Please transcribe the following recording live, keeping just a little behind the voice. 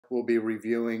we'll be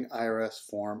reviewing IRS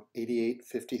Form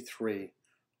 8853,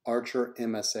 Archer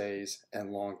MSAs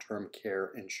and long-term care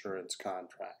insurance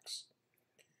contracts.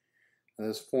 Now,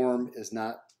 this form is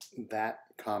not that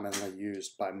commonly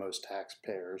used by most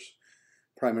taxpayers,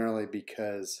 primarily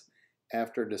because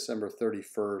after December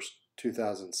 31st,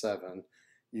 2007,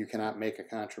 you cannot make a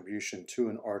contribution to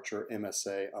an Archer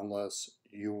MSA unless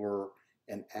you were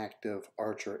an active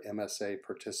Archer MSA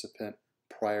participant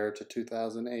prior to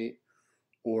 2008,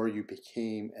 or you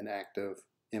became an active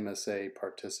MSA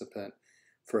participant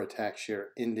for a tax year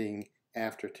ending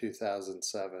after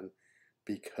 2007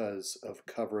 because of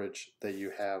coverage that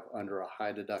you have under a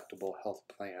high deductible health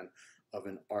plan of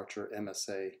an Archer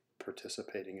MSA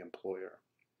participating employer.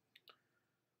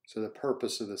 So the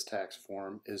purpose of this tax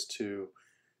form is to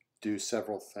do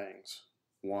several things.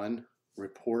 One,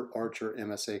 report Archer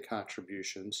MSA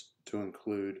contributions to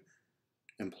include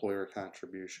employer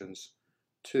contributions.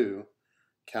 Two,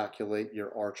 calculate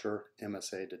your Archer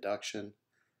MSA deduction.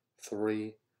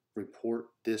 Three, report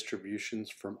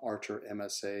distributions from Archer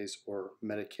MSAs or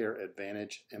Medicare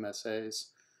Advantage MSAs.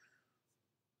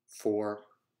 Four,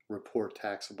 report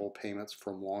taxable payments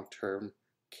from long-term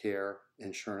care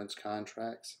insurance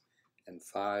contracts. And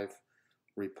five,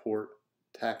 report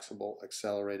taxable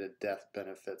accelerated death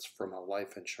benefits from a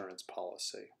life insurance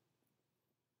policy.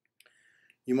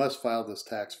 You must file this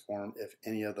tax form if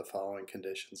any of the following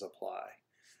conditions apply.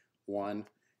 One,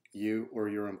 you or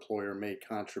your employer made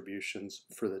contributions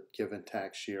for the given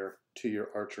tax year to your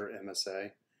Archer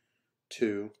MSA.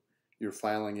 Two, you're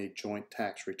filing a joint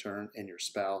tax return and your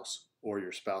spouse or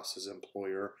your spouse's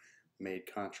employer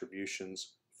made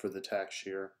contributions for the tax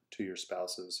year to your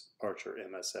spouse's Archer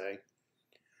MSA.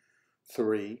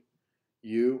 Three,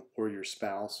 you or your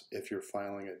spouse, if you're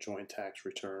filing a joint tax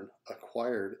return,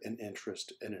 acquired an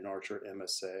interest in an Archer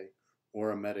MSA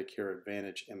or a Medicare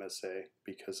Advantage MSA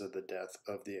because of the death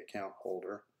of the account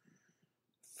holder.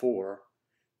 Four,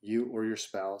 you or your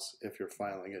spouse, if you're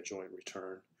filing a joint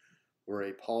return, were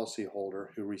a policyholder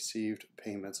who received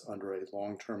payments under a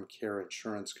long-term care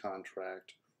insurance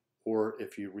contract, or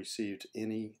if you received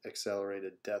any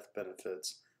accelerated death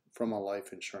benefits from a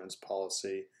life insurance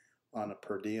policy on a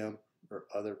per diem or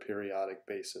other periodic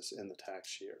basis in the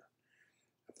tax year.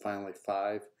 And finally,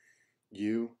 five,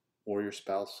 you or your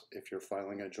spouse, if you're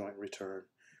filing a joint return,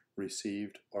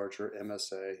 received Archer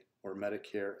MSA or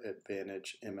Medicare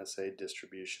Advantage MSA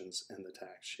distributions in the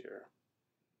tax year.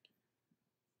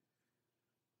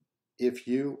 If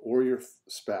you or your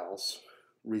spouse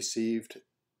received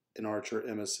an Archer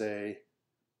MSA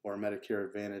or Medicare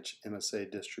Advantage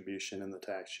MSA distribution in the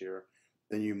tax year,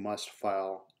 then you must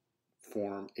file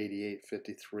Form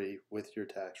 8853 with your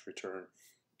tax return,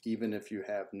 even if you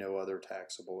have no other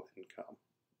taxable income.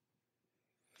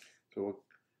 So we'll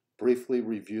briefly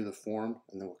review the form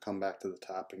and then we'll come back to the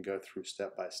top and go through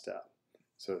step by step.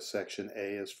 So Section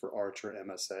A is for Archer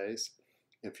MSAs.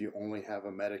 If you only have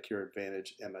a Medicare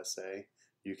Advantage MSA,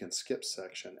 you can skip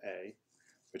Section A,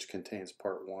 which contains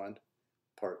Part 1,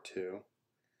 Part 2.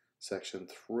 Section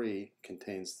 3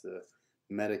 contains the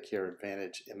Medicare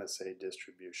Advantage MSA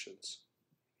distributions.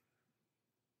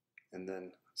 And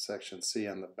then Section C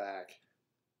on the back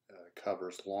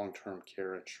covers long-term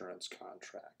care insurance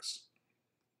contracts.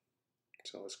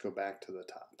 So let's go back to the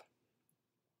top.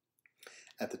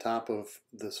 At the top of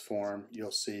this form,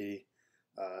 you'll see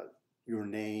your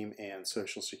name and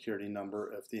social security number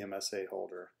of the MSA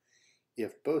holder.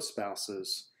 If both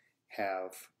spouses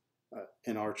have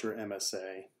an Archer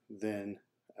MSA, then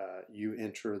you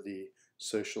enter the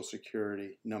social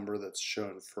security number that's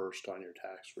shown first on your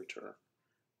tax return.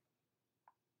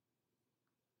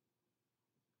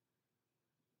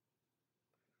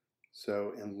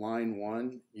 So in line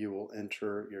 1, you will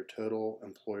enter your total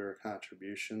employer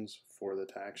contributions for the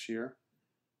tax year.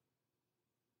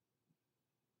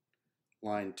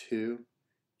 Line 2,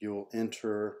 you will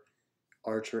enter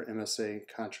Archer MSA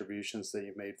contributions that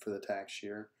you made for the tax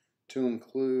year, to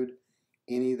include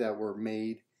any that were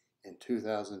made in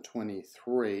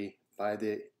 2023 by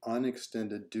the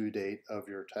unextended due date of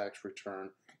your tax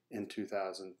return in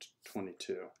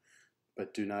 2022,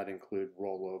 but do not include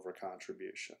rollover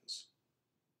contributions.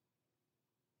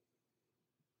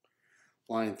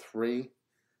 Line 3,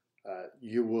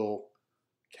 you will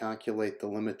calculate the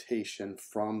limitation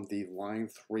from the line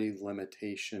 3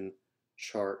 limitation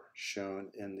chart shown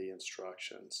in the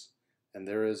instructions. And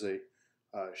there is a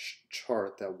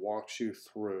chart that walks you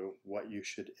through what you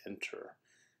should enter.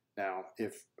 Now,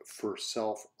 if for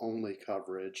self-only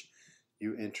coverage,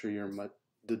 you enter your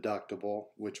deductible,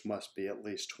 which must be at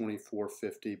least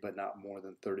 $2,450 but not more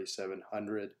than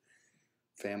 $3,700.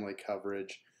 Family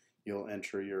coverage, you'll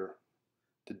enter your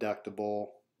deductible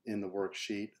in the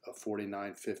worksheet of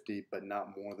 $49.50, but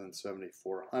not more than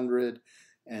 $7,400.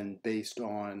 And based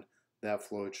on that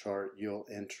flow chart, you'll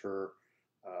enter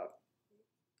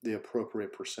the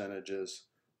appropriate percentages,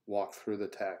 walk through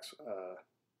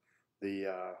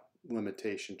the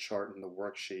limitation chart in the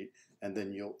worksheet, and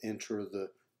then you'll enter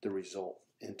the result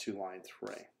into line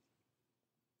 3.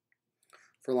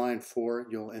 For line 4,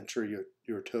 you'll enter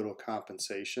your total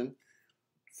compensation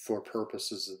for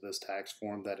purposes of this tax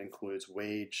form. That includes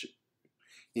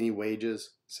any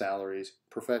wages, salaries,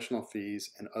 professional fees,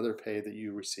 and other pay that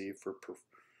you receive for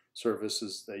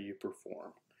services that you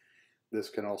perform. This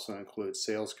can also include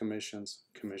sales commissions,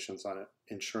 commissions on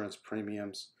insurance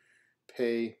premiums,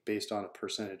 pay based on a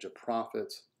percentage of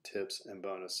profits, tips, and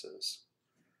bonuses.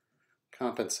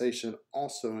 Compensation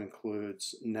also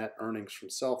includes net earnings from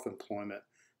self-employment,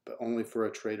 but only for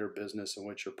a trade or business in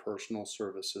which your personal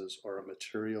services are a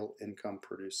material income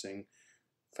producing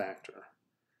factor.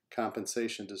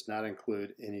 Compensation does not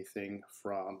include anything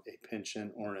from a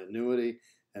pension or an annuity,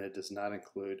 and it does not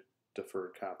include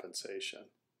deferred compensation.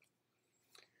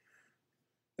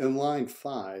 In line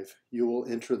 5, you will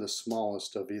enter the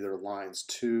smallest of either lines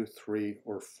 2, 3,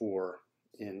 or 4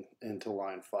 into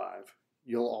line 5.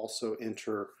 You'll also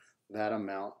enter that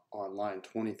amount on line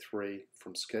 23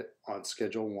 on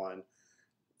Schedule 1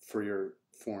 for your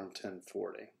Form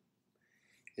 1040.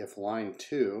 If line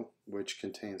 2, which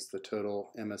contains the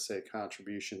total MSA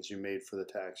contributions you made for the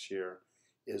tax year,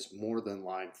 is more than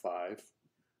line 5,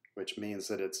 which means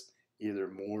that it's either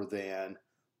more than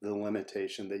the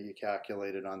limitation that you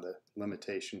calculated on the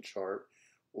limitation chart,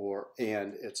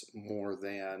 and it's more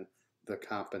than the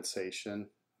compensation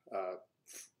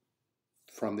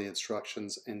from the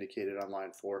instructions indicated on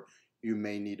line 4, you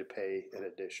may need to pay an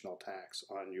additional tax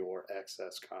on your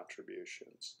excess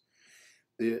contributions.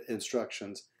 The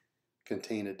instructions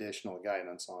contain additional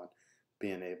guidance on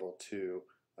being able to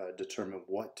determine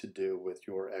what to do with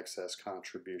your excess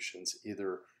contributions,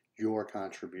 either your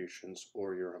contributions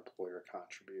or your employer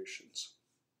contributions.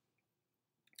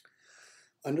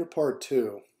 Under Part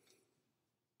 2,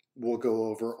 we'll go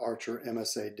over Archer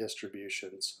MSA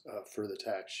distributions for the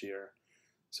tax year.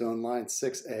 So in line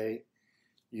 6A,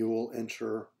 you will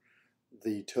enter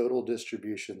the total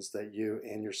distributions that you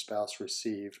and your spouse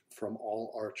received from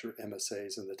all Archer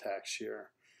MSAs in the tax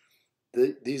year.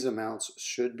 These amounts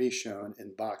should be shown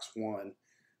in box 1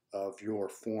 of your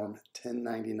Form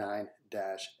 1099-SA.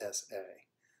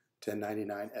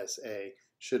 1099-SA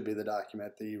should be the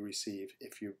document that you receive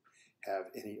if you have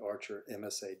any Archer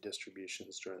MSA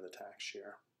distributions during the tax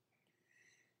year.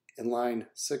 In line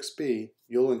 6B,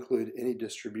 you'll include any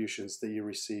distributions that you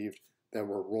received that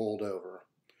were rolled over.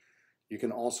 You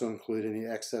can also include any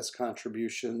excess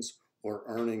contributions or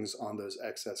earnings on those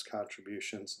excess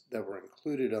contributions that were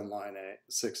included on line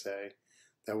 6A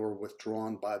that were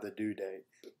withdrawn by the due date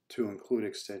to include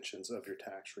extensions of your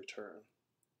tax return.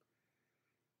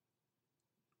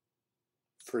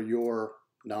 For your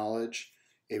knowledge,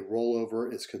 a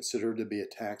rollover is considered to be a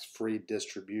tax-free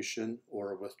distribution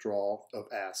or a withdrawal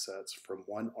of assets from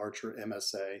one Archer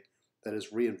MSA that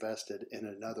is reinvested in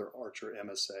another Archer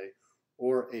MSA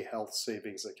or a health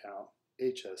savings account,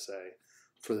 HSA,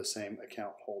 for the same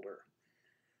account holder.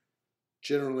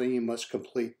 Generally, you must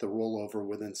complete the rollover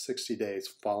within 60 days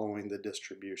following the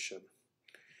distribution.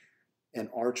 An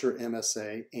Archer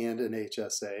MSA and an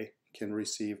HSA can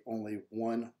receive only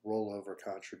one rollover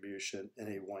contribution in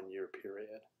a one-year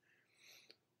period.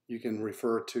 You can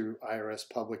refer to IRS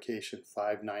Publication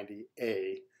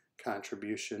 590A,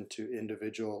 Contribution to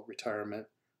Individual Retirement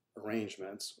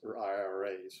Arrangements, or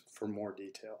IRAs, for more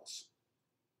details.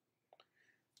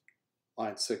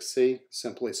 Line 6C,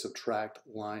 simply subtract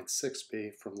line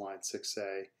 6B from line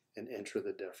 6A and enter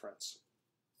the difference.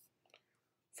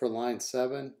 For line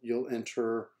 7, you'll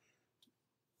enter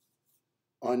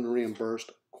unreimbursed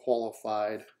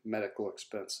qualified medical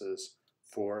expenses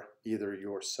for either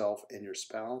yourself and your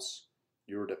spouse,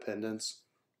 your dependents,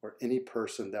 or any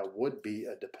person that would be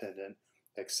a dependent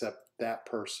except that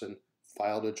person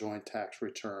filed a joint tax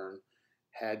return,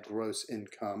 had gross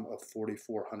income of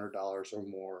 $4,400 or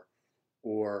more,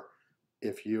 or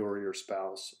if you or your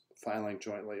spouse filing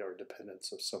jointly are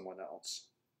dependents of someone else.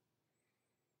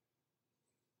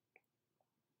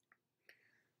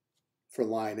 For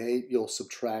line 8, you'll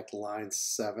subtract line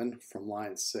 7 from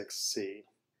line 6C.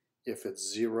 If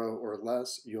it's 0 or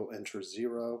less, you'll enter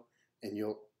 0,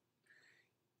 and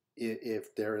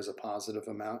if there is a positive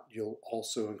amount, you'll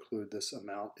also include this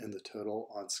amount in the total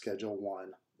on Schedule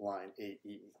 1, line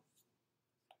 8E.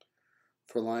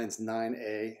 For lines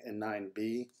 9A and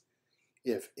 9B,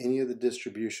 if any of the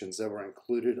distributions that were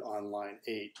included on line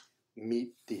 8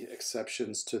 meet the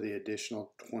exceptions to the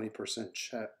additional 20%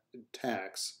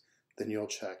 tax, then you'll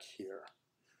check here.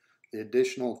 The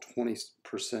additional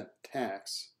 20%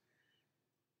 tax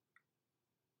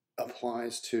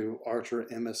applies to Archer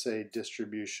MSA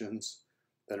distributions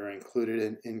that are included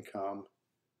in income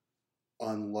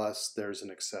unless there's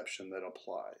an exception that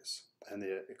applies. And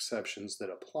the exceptions that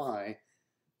apply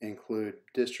include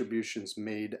distributions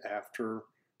made after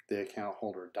the account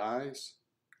holder dies,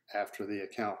 after the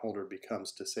account holder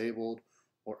becomes disabled,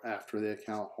 or after the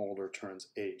account holder turns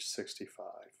age 65.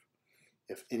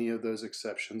 If any of those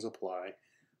exceptions apply,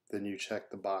 then you check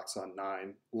the box on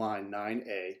line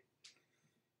 9A,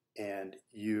 and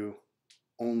you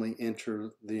only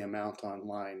enter the amount on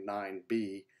line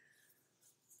 9B,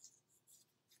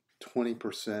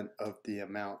 20% of the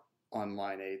amount on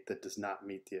line 8 that does not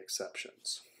meet the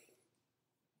exceptions.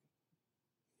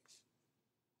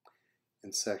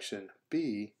 In section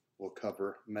B, we'll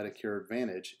cover Medicare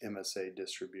Advantage MSA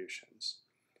distributions.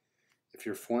 If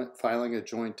you're filing a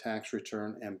joint tax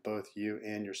return and both you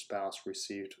and your spouse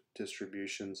received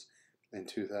distributions in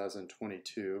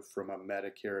 2022 from a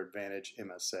Medicare Advantage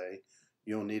MSA,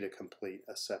 you'll need to complete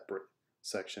a separate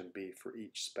section B for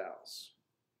each spouse.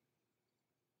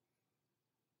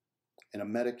 And a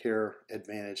Medicare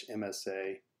Advantage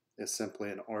MSA is simply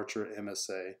an Archer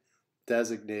MSA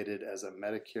designated as a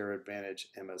Medicare Advantage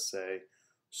MSA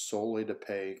solely to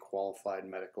pay qualified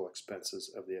medical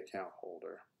expenses of the account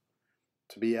holder.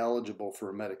 To be eligible for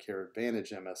a Medicare Advantage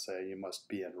MSA, you must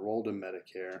be enrolled in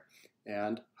Medicare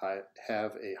and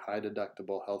have a high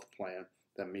deductible health plan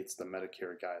that meets the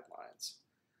Medicare guidelines.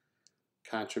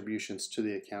 Contributions to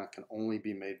the account can only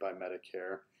be made by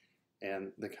Medicare,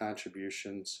 and the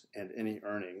contributions and any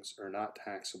earnings are not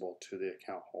taxable to the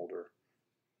account holder.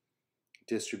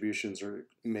 Distributions are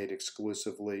made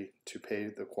exclusively to pay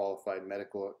the qualified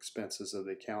medical expenses of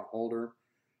the account holder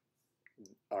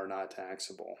are not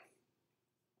taxable.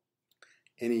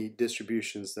 Any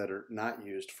distributions that are not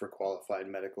used for qualified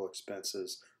medical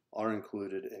expenses are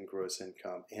included in gross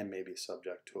income and may be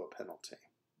subject to a penalty.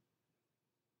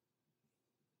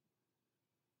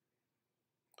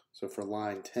 So for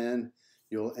line 10,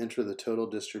 you'll enter the total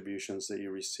distributions that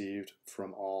you received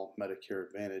from all Medicare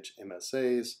Advantage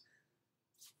MSAs.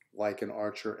 Like an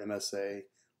Archer MSA,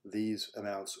 these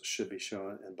amounts should be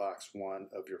shown in box 1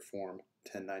 of your Form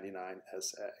 1099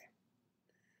 SA.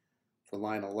 For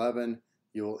line 11,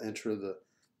 you will enter the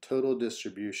total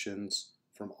distributions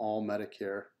from all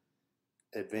Medicare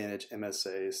Advantage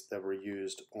MSAs that were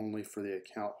used only for the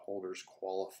account holder's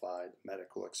qualified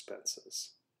medical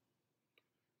expenses.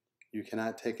 You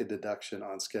cannot take a deduction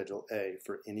on Schedule A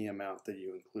for any amount that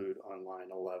you include on line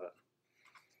 11.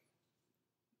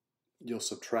 You'll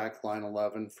subtract line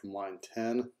 11 from line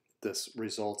 10. This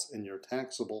results in your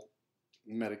taxable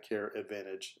Medicare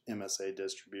Advantage MSA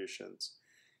distributions.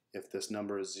 If this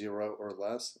number is 0 or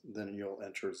less, then you'll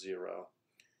enter 0.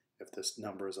 If this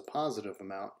number is a positive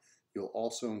amount, you'll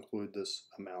also include this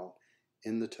amount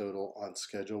in the total on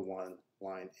Schedule 1,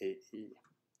 line 8E.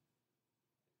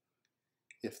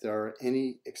 If there are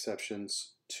any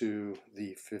exceptions to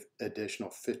the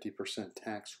additional 50%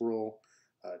 tax rule,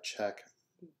 check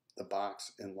the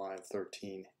box in line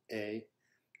 13A.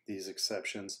 These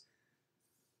exceptions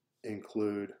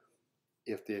include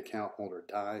if the account holder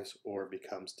dies or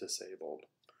becomes disabled.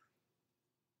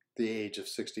 The age of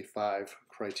 65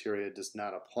 criteria does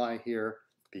not apply here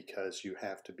because you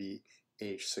have to be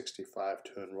age 65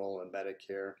 to enroll in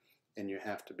Medicare, and you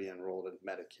have to be enrolled in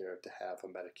Medicare to have a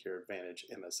Medicare Advantage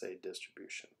MSA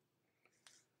distribution.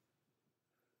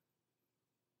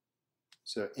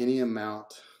 So any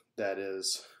amount that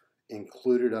is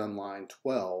included on line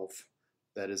 12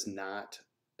 that is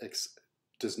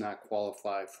does not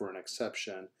qualify for an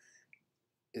exception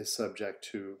is subject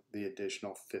to the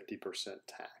additional 50%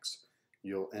 tax.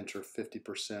 You'll enter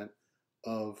 50%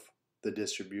 of the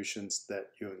distributions that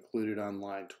you included on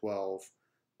line 12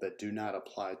 that do not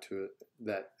apply to it,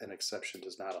 that an exception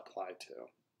does not apply to.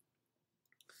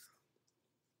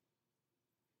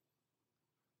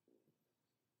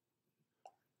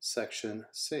 Section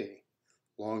C,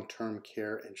 long-term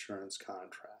care insurance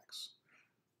contracts.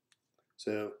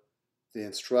 So the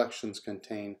instructions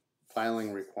contain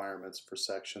filing requirements for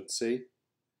Section C,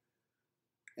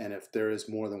 and if there is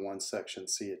more than one Section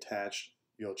C attached,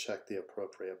 you'll check the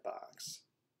appropriate box.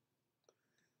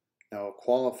 Now, a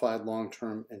qualified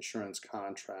long-term insurance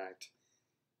contract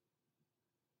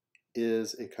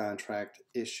is a contract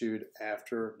issued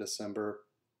after December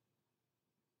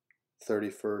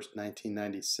 31st,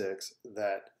 1996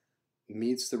 that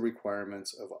meets the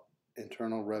requirements of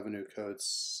Internal Revenue Code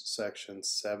Section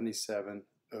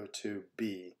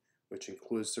 7702B which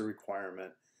includes the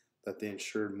requirement that the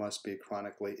insured must be a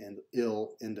chronically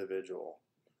ill individual,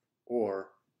 or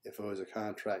if it was a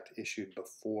contract issued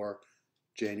before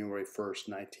January 1st,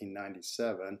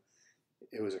 1997,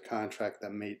 it was a contract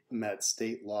that met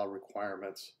state law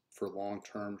requirements for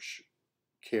long-term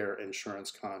care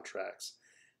insurance contracts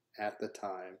at the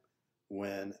time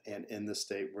when and in the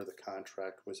state where the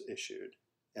contract was issued,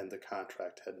 and the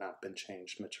contract had not been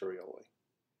changed materially.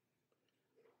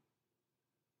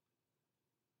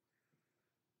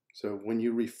 So when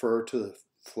you refer to the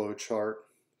flow chart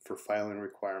for filing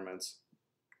requirements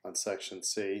on Section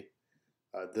C,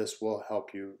 this will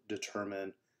help you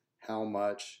determine how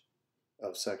much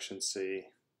of Section C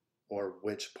or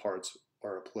which parts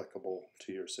are applicable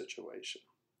to your situation.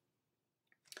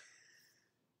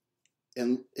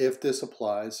 And if this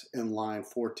applies, in line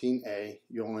 14A,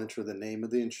 you'll enter the name of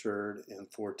the insured. In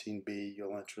 14B,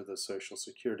 you'll enter the Social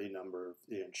Security number of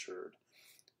the insured.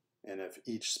 And if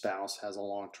each spouse has a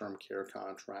long-term care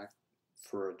contract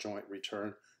for a joint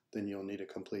return, then you'll need a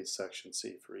complete Section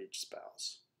C for each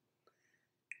spouse.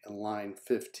 In line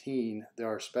 15, there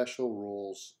are special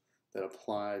rules that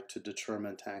apply to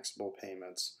determine taxable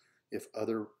payments if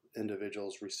other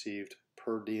individuals received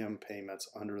per diem payments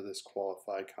under this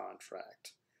qualified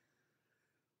contract.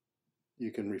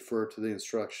 You can refer to the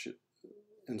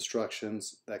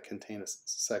instructions that contain a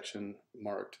section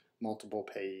marked multiple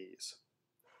payees.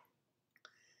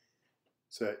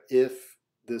 So if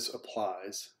this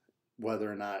applies,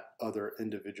 whether or not other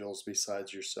individuals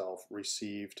besides yourself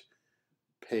received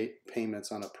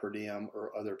payments on a per diem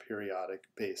or other periodic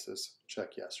basis,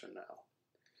 check yes or no.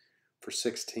 For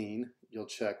 16, you'll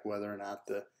check whether or not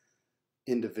the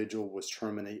individual was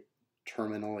terminally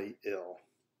ill.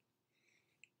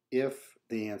 If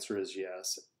the answer is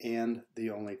yes, and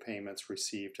the only payments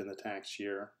received in the tax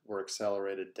year were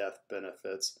accelerated death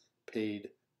benefits paid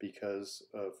because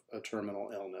of a terminal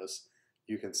illness,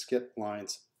 you can skip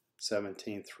lines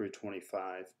 17 through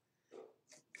 25,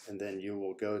 and then you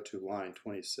will go to line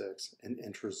 26 and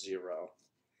enter 0,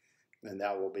 and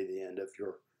that will be the end of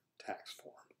your tax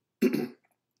form.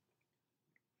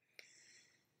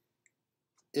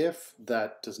 If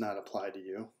that does not apply to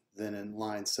you, then in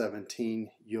line 17,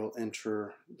 you'll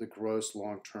enter the gross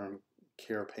long-term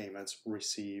care payments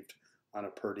received on a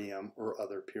per diem or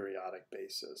other periodic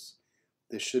basis.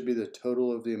 This should be the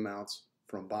total of the amounts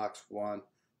from box 1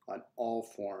 on all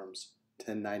forms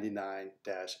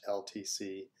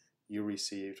 1099-LTC you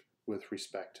received with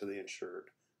respect to the insured,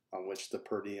 on which the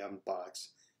per diem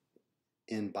box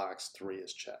in box 3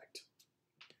 is checked.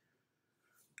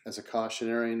 As a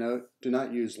cautionary note, do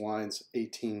not use lines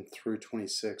 18 through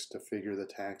 26 to figure the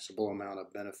taxable amount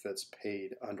of benefits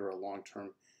paid under a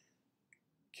long-term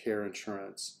care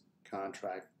insurance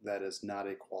contract that is not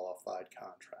a qualified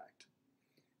contract.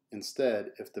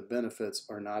 Instead, if the benefits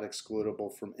are not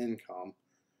excludable from income,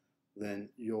 then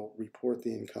you'll report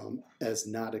the income as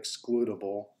not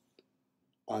excludable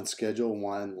on Schedule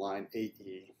 1, line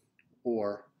 8E,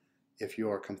 or if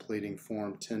you are completing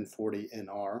Form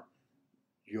 1040-NR,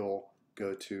 you'll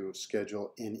go to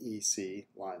Schedule NEC,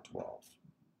 line 12.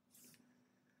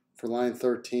 For line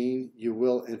 13, you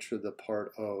will enter the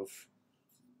part of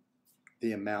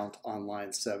the amount on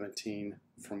line 17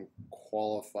 from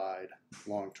qualified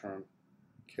long-term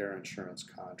care insurance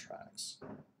contracts.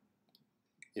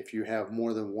 If you have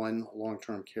more than one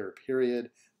long-term care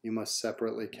period, you must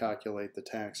separately calculate the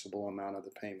taxable amount of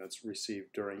the payments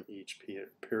received during each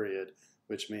period,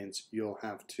 which means you'll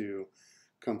have to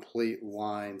complete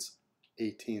lines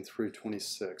 18 through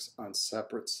 26 on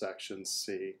separate sections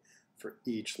C for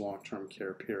each long-term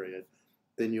care period.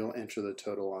 Then you'll enter the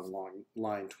total on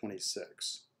line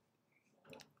 26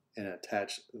 and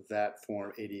attach that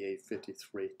Form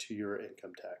 8853 to your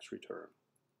income tax return.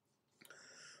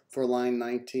 For line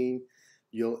 19,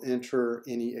 you'll enter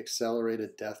any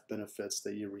accelerated death benefits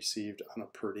that you received on a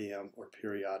per diem or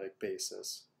periodic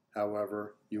basis.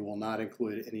 However, you will not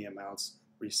include any amounts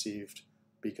received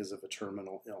because of a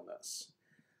terminal illness.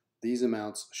 These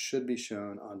amounts should be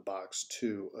shown on box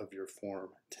 2 of your Form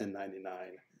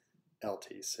 1099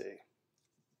 LTC.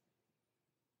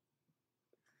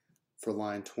 For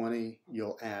line 20,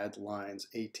 you'll add lines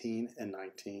 18 and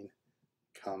 19,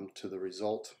 come to the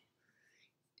result.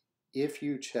 If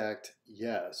you checked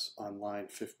yes on line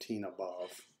 15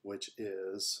 above, which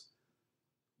is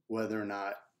whether or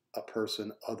not a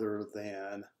person other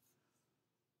than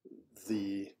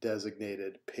the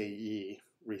designated payee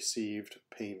received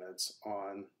payments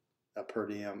on a per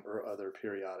diem or other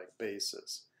periodic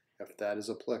basis. If that is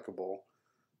applicable,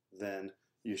 then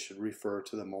you should refer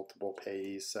to the multiple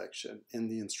payees section in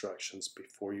the instructions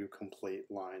before you complete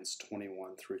lines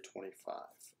 21 through 25.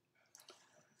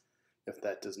 If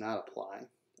that does not apply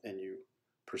and you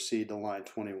proceed to line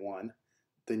 21,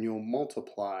 then you'll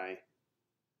multiply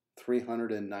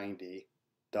 $390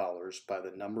 by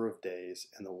the number of days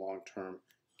in the long-term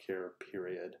care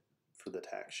period for the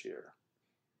tax year.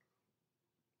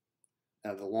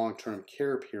 Now, the long-term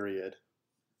care period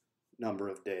number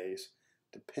of days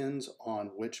depends on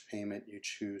which payment you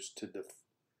choose to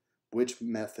which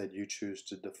method you choose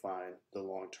to define the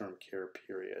long-term care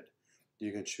period.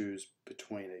 You can choose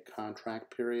between a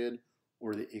contract period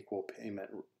or the equal payment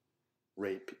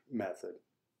rate method.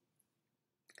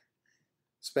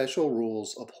 Special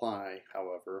rules apply,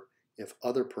 however, if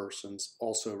other persons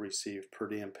also receive per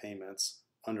diem payments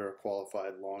under a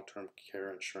qualified long-term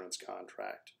care insurance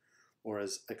contract or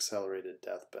as accelerated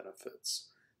death benefits,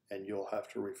 and you'll have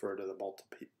to refer to the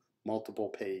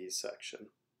multiple payees section.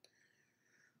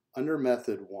 Under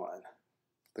Method 1,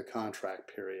 the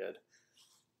contract period,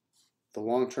 the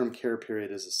long-term care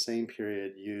period is the same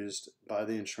period used by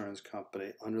the insurance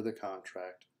company under the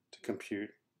contract to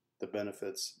compute the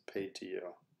benefits paid to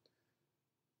you.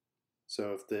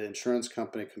 So if the insurance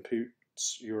company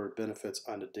computes your benefits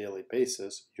on a daily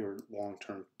basis, your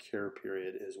long-term care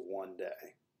period is 1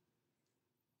 day.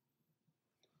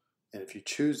 And if you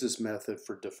choose this method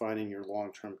for defining your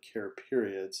long-term care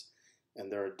periods,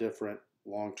 and there are different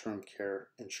long-term care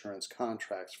insurance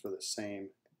contracts for the same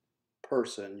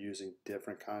person using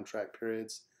different contract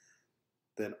periods,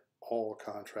 then all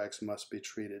contracts must be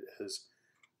treated as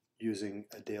using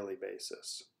a daily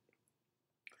basis.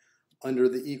 Under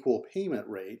the equal payment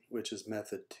rate, which is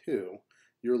Method 2,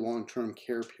 your long-term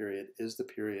care period is the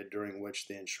period during which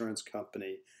the insurance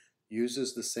company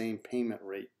uses the same payment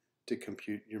rate to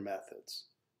compute your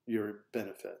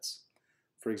benefits.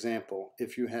 For example,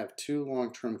 if you have 2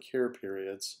 long-term care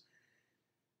periods,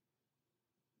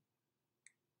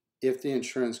 if the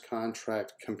insurance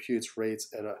contract computes rates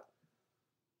at a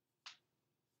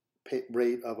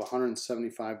rate of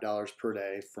 $175 per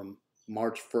day from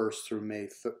March 1st through May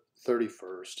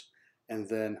 31st, and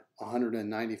then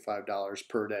 $195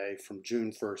 per day from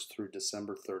June 1st through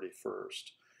December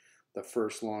 31st. The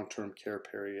first long-term care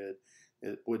period,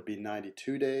 it would be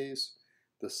 92 days.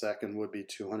 The second would be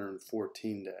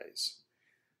 214 days.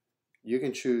 You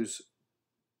can choose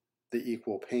the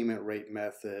equal payment rate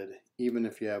method even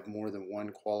if you have more than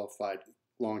one qualified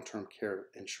long-term care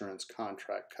insurance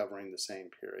contract covering the same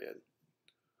period.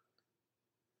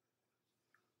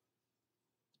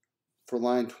 For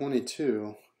line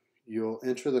 22, you'll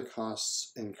enter the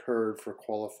costs incurred for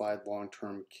qualified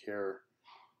long-term care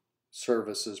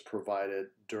services provided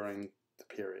during the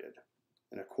period.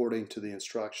 And according to the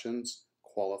instructions,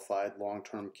 qualified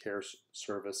long-term care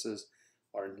services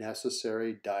are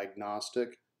necessary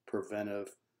diagnostic,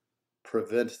 preventative,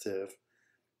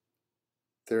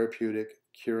 therapeutic,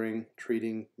 curing,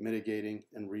 treating, mitigating,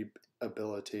 and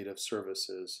rehabilitative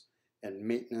services, and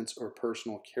maintenance or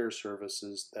personal care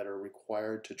services that are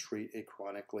required to treat a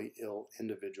chronically ill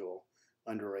individual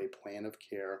under a plan of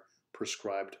care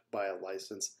prescribed by a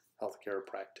licensed healthcare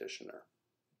practitioner.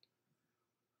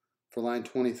 For line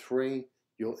 23,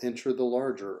 you'll enter the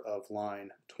larger of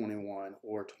line 21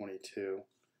 or 22.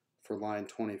 For line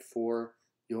 24,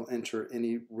 you'll enter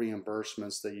any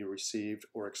reimbursements that you received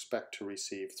or expect to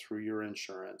receive through your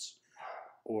insurance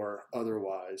or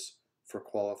otherwise for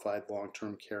qualified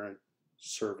long-term care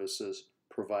services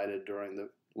provided during the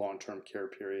long-term care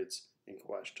periods in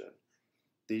question.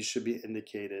 These should be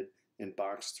indicated in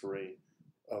box 3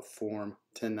 of Form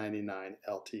 1099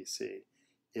 LTC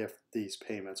if these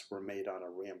payments were made on a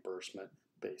reimbursement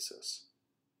basis.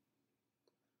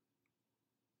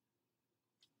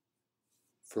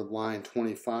 For line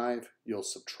 25, you'll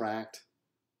subtract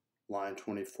line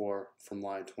 24 from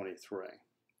line 23.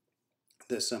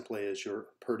 This simply is your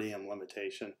per diem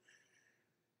limitation.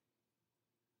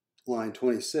 Line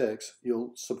 26,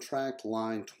 you'll subtract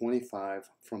line 25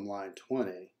 from line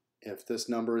 20. If this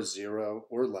number is 0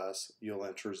 or less, you'll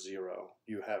enter 0.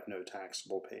 You have no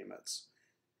taxable payments.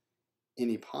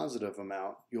 Any positive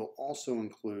amount you'll also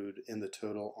include in the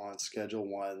total on Schedule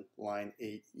 1, line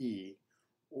 8E,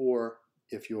 or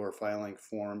if you are filing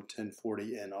Form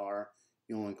 1040-NR,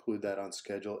 you'll include that on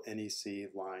Schedule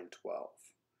NEC, line 12.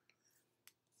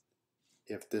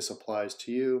 If this applies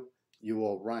to you, you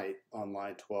will write on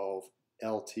line 12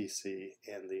 LTC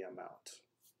and the amount.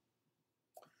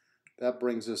 That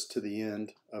brings us to the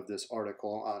end of this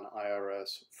article on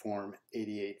IRS Form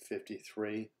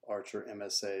 8853, Archer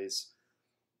MSAs,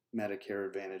 Medicare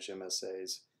Advantage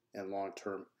MSAs, and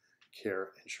long-term care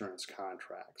insurance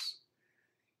contracts.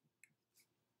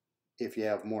 If you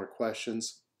have more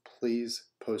questions, please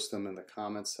post them in the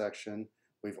comments section.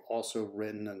 We've also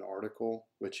written an article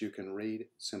which you can read.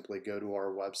 Simply go to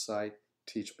our website,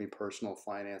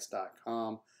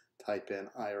 teachmepersonalfinance.com, type in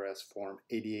IRS Form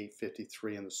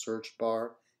 8853 in the search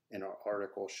bar, and our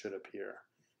article should appear.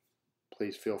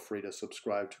 Please feel free to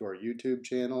subscribe to our YouTube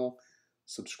channel,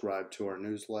 subscribe to our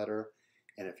newsletter,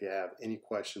 and if you have any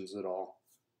questions at all,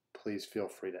 please feel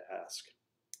free to ask.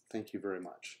 Thank you very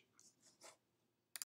much.